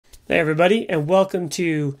Hey everybody, and welcome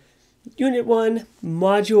to Unit 1,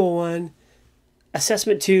 Module 1,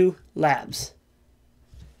 Assessment 2, Labs.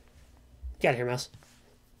 Get out of here, mouse.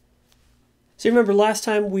 So you remember last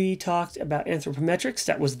time we talked about anthropometrics,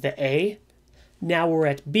 that was the A. Now we're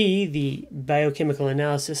at B, the biochemical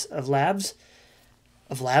analysis of labs.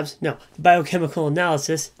 Biochemical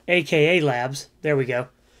analysis, aka labs. There we go.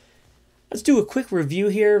 Let's do a quick review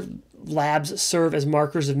here. Labs serve as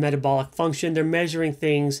markers of metabolic function. They're measuring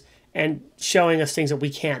things and showing us things that we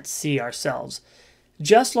can't see ourselves.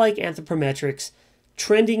 Just like anthropometrics,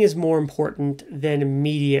 trending is more important than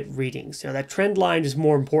immediate readings. That trend line is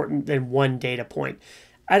more important than one data point.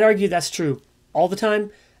 I'd argue that's true all the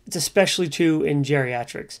time. It's especially true in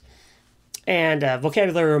geriatrics. And a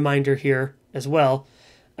vocabulary reminder here as well.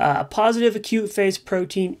 A positive acute phase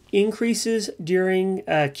protein increases during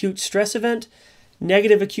acute stress event.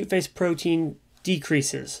 Negative acute phase protein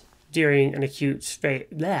decreases during an acute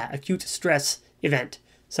stress event.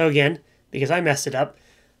 So again, because I messed it up,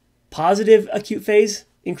 positive acute phase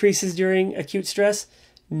increases during acute stress.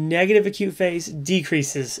 Negative acute phase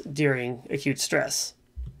decreases during acute stress.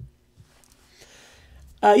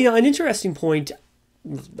 An interesting point,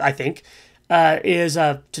 I think, is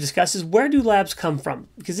to discuss is where do labs come from?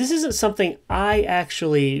 Because this isn't something I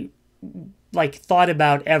actually thought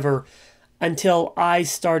about ever until I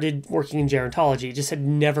started working in gerontology. It just had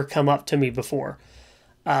never come up to me before.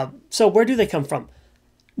 So where do they come from?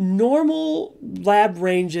 Normal lab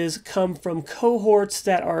ranges come from cohorts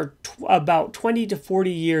that are about 20 to 40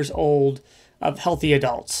 years old of healthy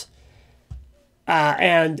adults.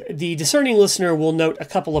 And the discerning listener will note a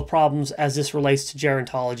couple of problems as this relates to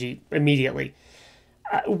gerontology immediately.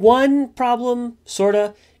 One problem,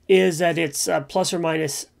 is that it's plus or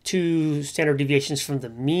minus 2 standard deviations from the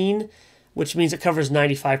mean, which means it covers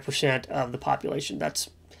 95% of the population. That's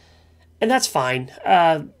fine.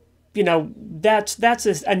 That's a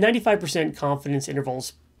 95% confidence interval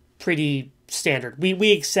is pretty standard.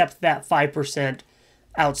 We accept that 5%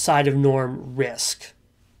 outside of norm risk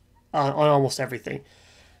on almost everything.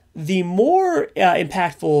 The more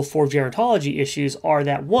impactful for gerontology issues are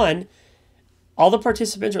that, one, all the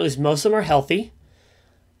participants, or at least most of them, are healthy,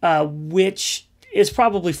 which is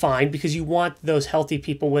probably fine because you want those healthy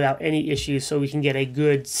people without any issues so we can get a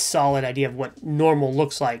good, solid idea of what normal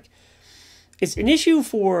looks like. It's an issue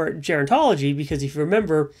for gerontology because if you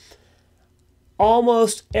remember,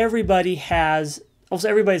 almost everybody that's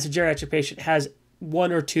a geriatric patient has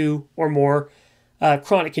one or two or more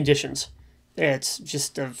chronic conditions. It's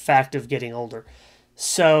just a fact of getting older.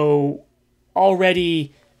 So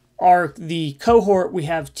already the cohort we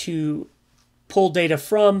have to pull data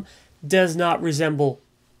from does not resemble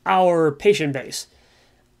our patient base.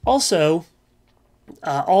 Also,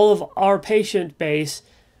 all of our patient base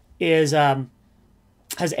has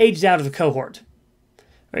aged out of the cohort.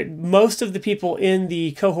 Right? Most of the people in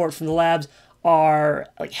the cohort from the labs are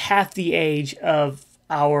half the age of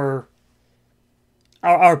our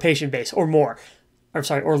patient base, or more.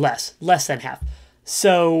 Or less than half.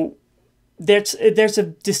 So there's a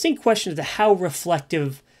distinct question as to how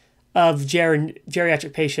reflective of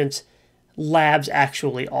geriatric patients labs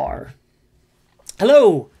actually are.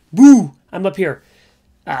 Hello! Woo! I'm up here.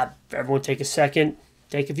 Everyone take a second.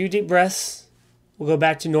 Take a few deep breaths. We'll go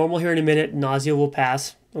back to normal here in a minute. Nausea will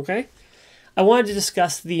pass. Okay? I wanted to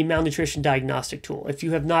discuss the malnutrition diagnostic tool. If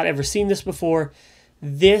you have not ever seen this before,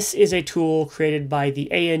 this is a tool created by the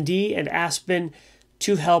AND and Aspen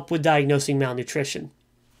to help with diagnosing malnutrition.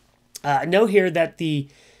 Note here that the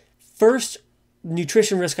first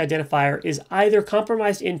nutrition risk identifier is either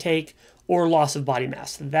compromised intake or loss of body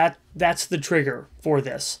mass. That's the trigger for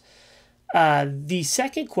this. The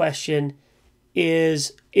second question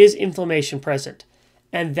is inflammation present?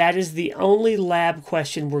 And that is the only lab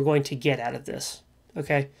question we're going to get out of this.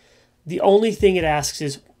 Okay? The only thing it asks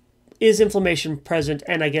is inflammation present?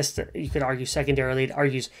 And I guess you could argue secondarily, it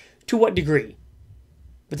argues to what degree.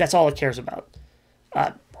 But that's all it cares about.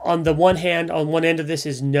 On one end of this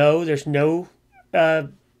is no, there's no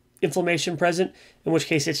inflammation present, in which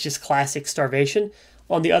case it's just classic starvation.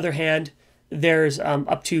 On the other hand, there's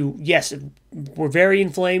up to, yes, we're very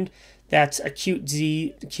inflamed, that's acute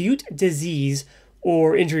disease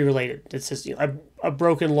or injury related. It says a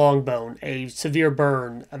broken long bone, a severe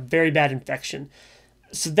burn, a very bad infection.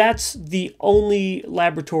 So that's the only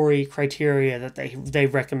laboratory criteria that they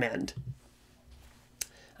recommend.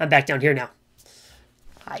 I'm back down here now.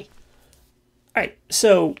 Hi. All right,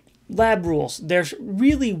 so lab rules. There's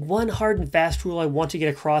really one hard and fast rule I want to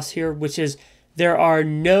get across here, which is there are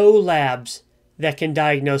no labs that can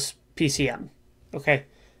diagnose PCM. Okay?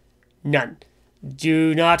 None.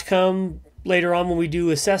 Do not come later on when we do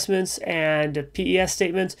assessments and PES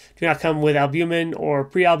statements do not come with albumin or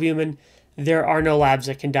pre-albumin, there are no labs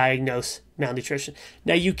that can diagnose malnutrition.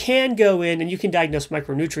 Now you can go in and you can diagnose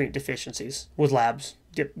micronutrient deficiencies with labs.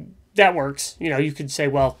 That works. You could say,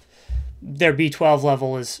 well, their B12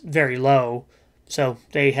 level is very low, so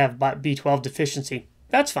they have B12 deficiency.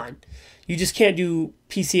 That's fine. You just can't do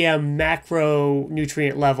PCM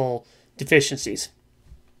macronutrient level deficiencies.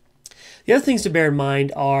 The other things to bear in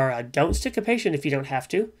mind are don't stick a patient if you don't have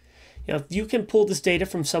to. If you can pull this data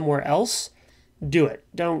from somewhere else, do it.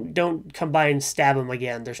 Don't come by and stab them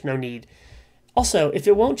again. There's no need. Also, if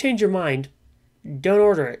it won't change your mind, don't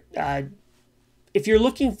order it. If you're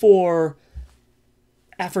looking for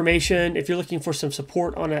affirmation, if you're looking for some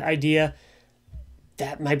support on an idea,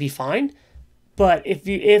 that might be fine. But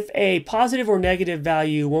if a positive or negative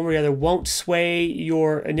value, one way or the other, won't sway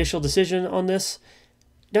your initial decision on this,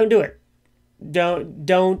 don't do it. Don't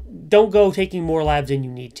go taking more labs than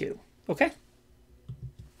you need to. Okay?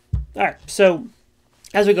 All right. So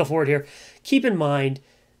as we go forward here, keep in mind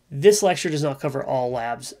this lecture does not cover all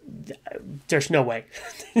labs. There's no way.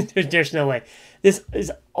 There's no way. This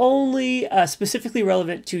is only specifically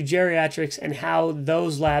relevant to geriatrics and how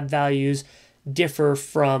those lab values differ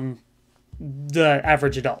from the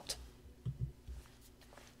average adult.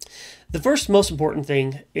 The first most important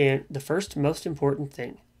thing,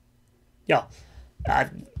 y'all,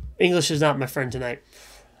 English is not my friend tonight.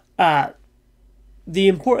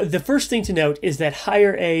 The first thing to note is that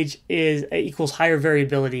higher age equals higher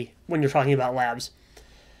variability when you're talking about labs.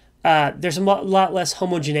 There's a lot less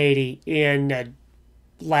homogeneity in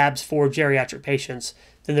labs for geriatric patients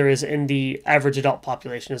than there is in the average adult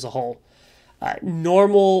population as a whole.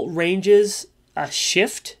 Normal ranges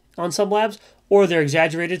shift on some labs, or they're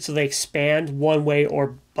exaggerated, so they expand one way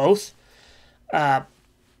or both.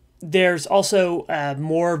 There's also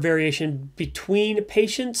more variation between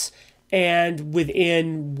patients and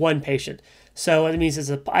within one patient. So it means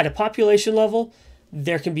at a population level,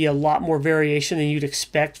 there can be a lot more variation than you'd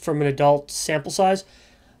expect from an adult sample size.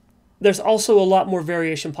 There's also a lot more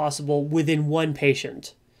variation possible within one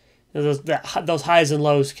patient. Those highs and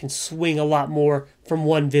lows can swing a lot more from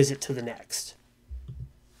one visit to the next.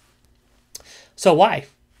 So why,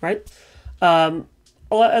 right?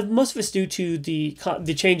 Most of it's due to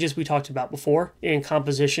the changes we talked about before in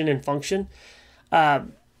composition and function.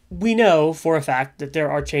 We know for a fact that there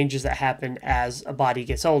are changes that happen as a body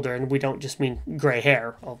gets older, and we don't just mean gray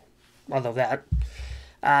hair, although that.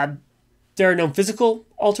 There are known physical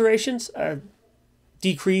alterations.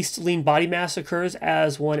 Decreased lean body mass occurs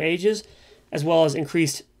as one ages, as well as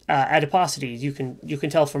increased adiposity. You can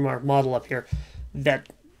tell from our model up here that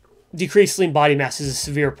decreased lean body mass is a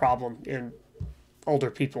severe problem in older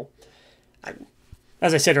people.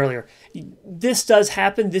 As I said earlier, this does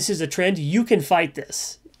happen. This is a trend. You can fight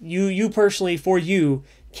this. You personally, for you,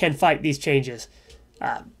 can fight these changes,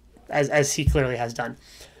 as he clearly has done.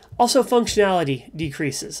 Also, functionality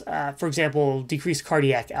decreases. For example, decreased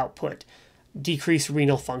cardiac output, decreased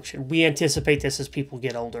renal function. We anticipate this as people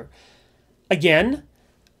get older. Again,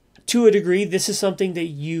 to a degree, this is something that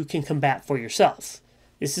you can combat for yourself.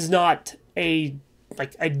 This is not a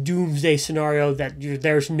doomsday scenario that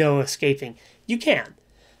there's no escaping. You can.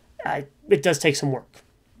 It does take some work,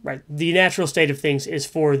 right? The natural state of things is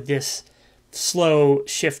for this slow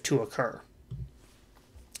shift to occur.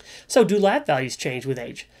 So do lab values change with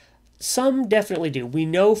age? Some definitely do. We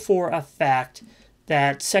know for a fact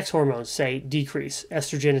that sex hormones, say, decrease.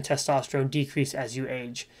 Estrogen and testosterone decrease as you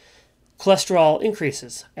age. Cholesterol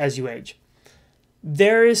increases as you age.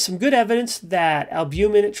 There is some good evidence that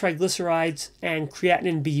albumin, triglycerides, and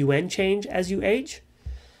creatinine BUN change as you age.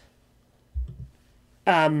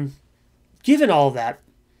 Given all of that,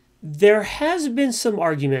 there has been some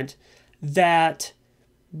argument that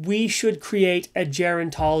we should create a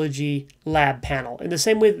gerontology lab panel. In the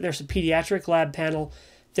same way that there's a pediatric lab panel,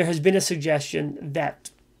 there has been a suggestion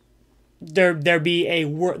that there be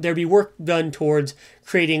work done towards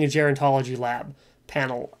creating a gerontology lab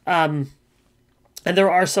panel. And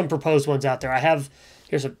there are some proposed ones out there.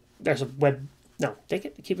 There's a web, no,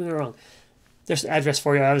 keeping it wrong. There's an address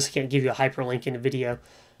for you. I obviously can't give you a hyperlink in a video.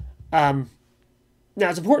 Now,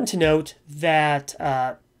 it's important to note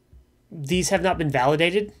that these have not been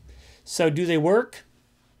validated. So do they work?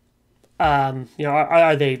 Are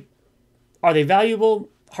they valuable?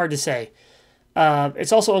 Hard to say.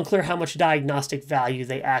 It's also unclear how much diagnostic value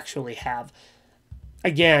they actually have.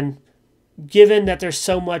 Again, given that there's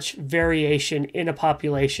so much variation in a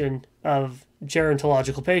population of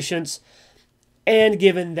gerontological patients, and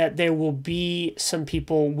given that there will be some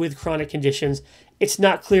people with chronic conditions, it's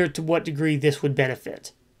not clear to what degree this would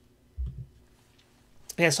benefit.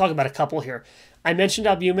 Okay, let's talk about a couple here. I mentioned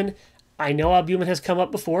albumin. I know albumin has come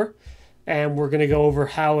up before, and we're going to go over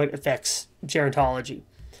how it affects gerontology.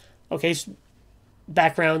 Okay, so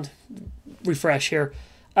background, refresh here.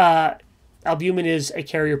 Albumin is a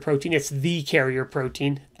carrier protein. It's the carrier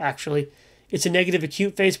protein, actually. It's a negative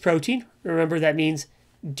acute phase protein. Remember, that means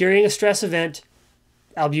during a stress event,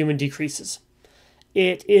 albumin decreases.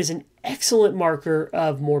 It is an excellent marker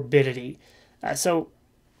of morbidity. So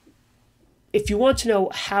if you want to know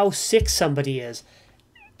how sick somebody is,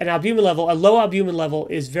 a low albumin level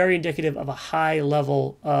is very indicative of a high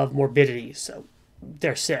level of morbidity. So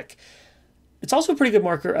they're sick. It's also a pretty good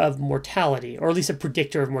marker of mortality, or at least a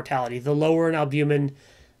predictor of mortality. The lower in albumin,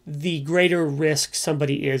 the greater risk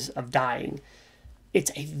somebody is of dying.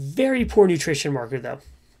 It's a very poor nutrition marker, though.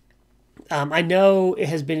 I know it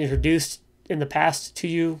has been introduced in the past to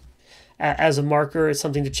you as a marker. It's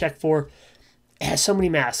something to check for. It has so many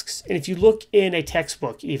masks. And if you look in a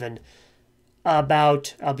textbook even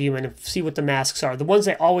about albumin and see what the masks are, the ones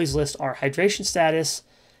they always list are hydration status,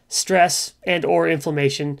 stress and or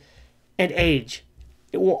inflammation, and age.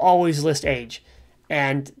 It will always list age.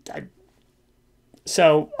 And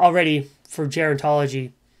so already for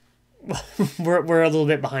gerontology, we're a little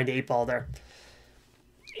bit behind the eight ball there.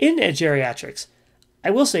 In geriatrics,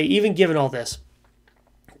 I will say, even given all this,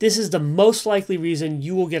 this is the most likely reason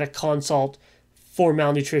you will get a consult for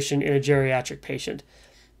malnutrition in a geriatric patient.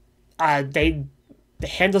 They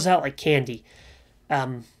hand those out like candy.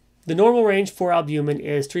 The normal range for albumin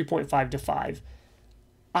is 3.5 to 5.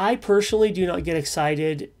 I personally do not get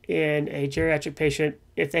excited in a geriatric patient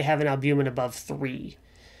if they have an albumin above 3.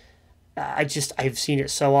 I've seen it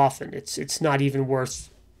so often. It's not even worth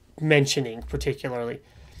mentioning particularly.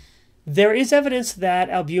 There is evidence that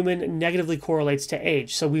albumin negatively correlates to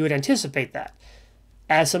age, so we would anticipate that.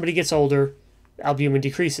 As somebody gets older, albumin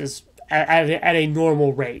decreases at a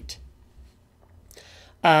normal rate.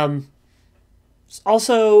 It's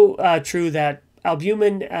also true that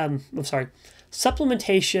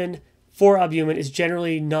supplementation for albumin is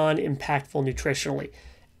generally non-impactful nutritionally.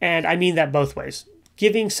 And I mean that both ways.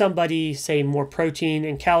 Giving somebody, say, more protein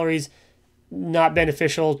and calories, not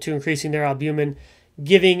beneficial to increasing their albumin.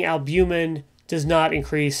 Giving albumin does not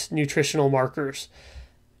increase nutritional markers.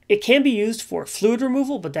 It can be used for fluid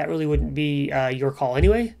removal, but that really wouldn't be your call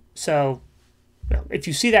anyway. So if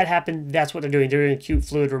you see that happen, that's what they're doing. They're doing acute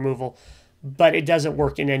fluid removal, but it doesn't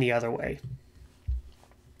work in any other way.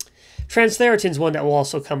 Transthyretin is one that will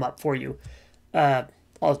also come up for you.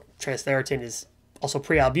 Transthyretin is also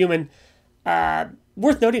prealbumin.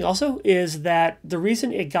 Worth noting also is that the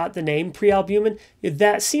reason it got the name prealbumin,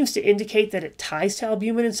 that seems to indicate that it ties to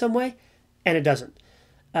albumin in some way, and it doesn't.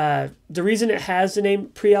 The reason it has the name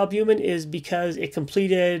prealbumin is because it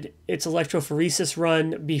completed its electrophoresis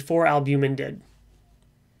run before albumin did.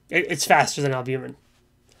 It's faster than albumin.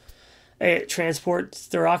 It transports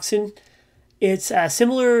thyroxine. It's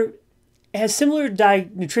similar. It has similar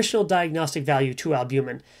nutritional diagnostic value to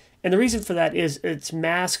albumin, and the reason for that is its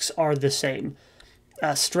masks are the same.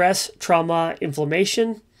 Stress, trauma,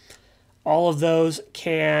 inflammation, all of those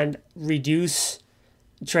can reduce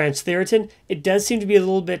transthyretin. It does seem to be a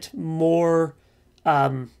little bit more,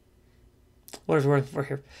 what is the word for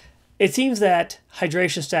here? It seems that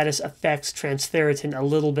hydration status affects transthyretin a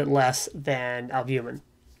little bit less than albumin.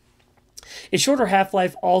 Its shorter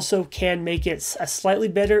half-life also can make it a slightly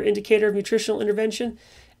better indicator of nutritional intervention,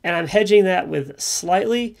 and I'm hedging that with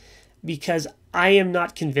slightly because I am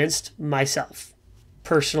not convinced myself,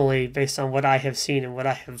 personally, based on what I have seen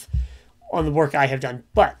and on the work I have done.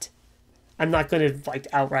 But I'm not going to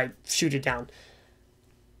outright shoot it down.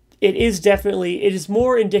 It is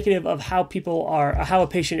more indicative of how a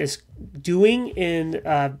patient is doing in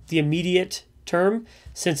the immediate term,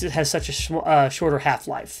 since it has such a shorter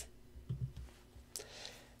half-life.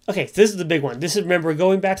 Okay, so this is the big one. Remember,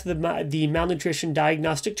 going back to the malnutrition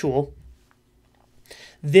diagnostic tool,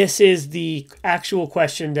 this is the actual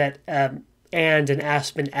question that and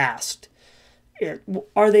Aspen asked.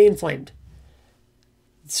 Are they inflamed?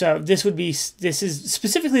 So this is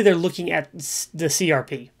specifically, they're looking at the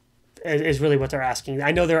CRP is really what they're asking.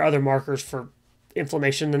 I know there are other markers for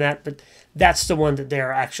inflammation than that, but that's the one that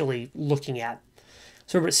they're actually looking at.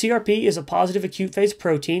 So CRP is a positive acute phase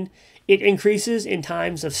protein. It increases in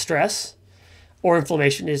times of stress, or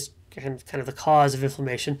inflammation is kind of the cause of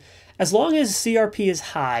inflammation. As long as CRP is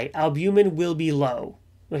high, albumin will be low.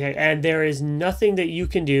 Okay, and there is nothing that you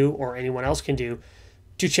can do or anyone else can do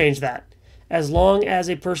to change that. As long as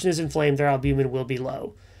a person is inflamed, their albumin will be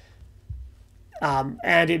low.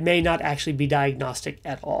 And it may not actually be diagnostic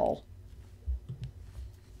at all.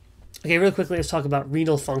 Okay, really quickly, let's talk about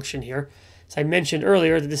renal function here. as I mentioned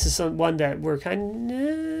earlier, that this is one that we're kind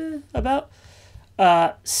of about.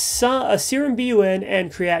 A serum BUN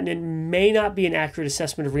and creatinine may not be an accurate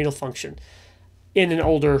assessment of renal function in an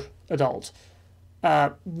older adult.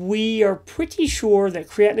 We are pretty sure that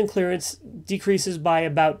creatinine clearance decreases by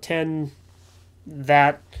about 10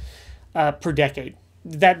 per decade.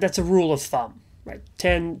 That's a rule of thumb, right?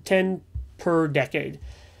 10 per decade.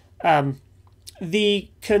 The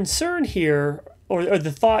concern here, or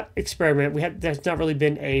the thought experiment, there's not really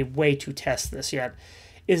been a way to test this yet,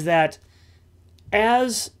 is that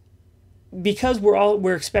because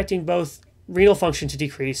we're expecting both renal function to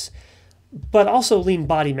decrease, but also lean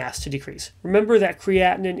body mass to decrease. Remember that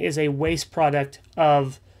creatinine is a waste product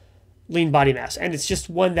of lean body mass, and it's just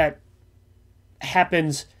one that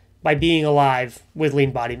happens by being alive with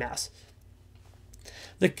lean body mass.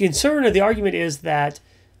 The concern of the argument is that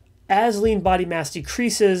as lean body mass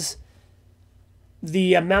decreases,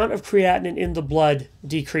 the amount of creatinine in the blood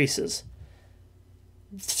decreases.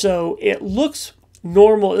 So it looks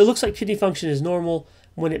normal. It looks like kidney function is normal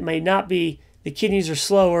when it may not be. The kidneys are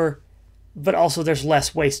slower, but also there's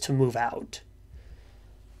less waste to move out.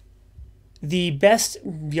 The best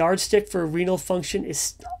yardstick for renal function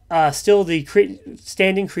is still the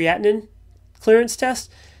standing creatinine clearance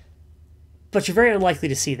test, but you're very unlikely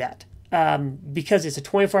to see that because it's a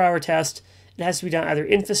 24-hour test. It has to be done either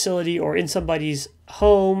in facility or in somebody's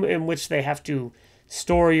home, in which they have to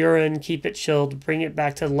store urine, keep it chilled, bring it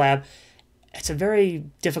back to the lab. It's a very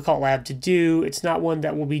difficult lab to do. It's not one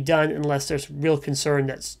that will be done unless there's real concern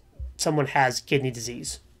that someone has kidney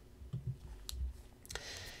disease.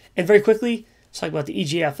 And very quickly, let's talk about the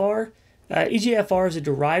eGFR. eGFR is a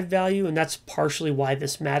derived value, and that's partially why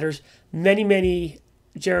this matters. Many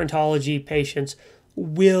gerontology patients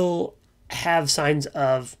will have signs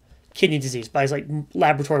of kidney disease by like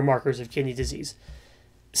laboratory markers of kidney disease.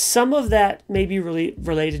 Some of that may be really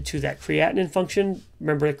related to that creatinine function.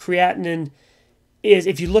 Remember, the creatinine is,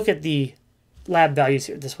 if you look at the lab values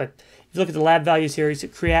here this way, if you look at the lab values here,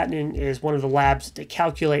 creatinine is one of the labs that they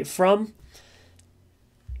calculate from.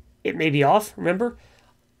 It may be off, remember?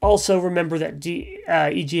 Also remember that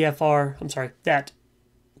that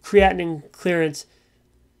creatinine clearance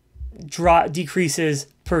decreases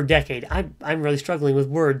per decade. I'm really struggling with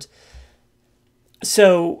words.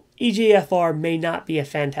 So eGFR may not be a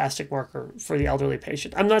fantastic marker for the elderly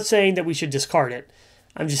patient. I'm not saying that we should discard it.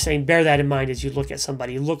 I'm just saying bear that in mind as you look at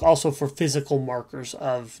somebody. Look also for physical markers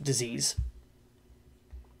of disease.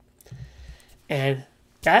 And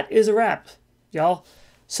that is a wrap, y'all.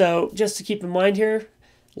 So just to keep in mind here,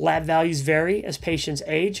 lab values vary as patients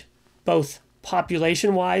age, both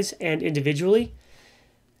population-wise and individually.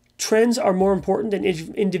 Trends are more important than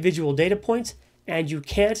individual data points, and you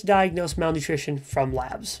can't diagnose malnutrition from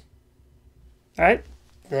labs. All right?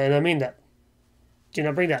 And I mean that. Do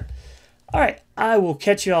not bring that. All right. I will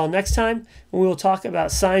catch you all next time when we will talk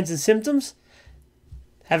about signs and symptoms.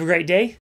 Have a great day.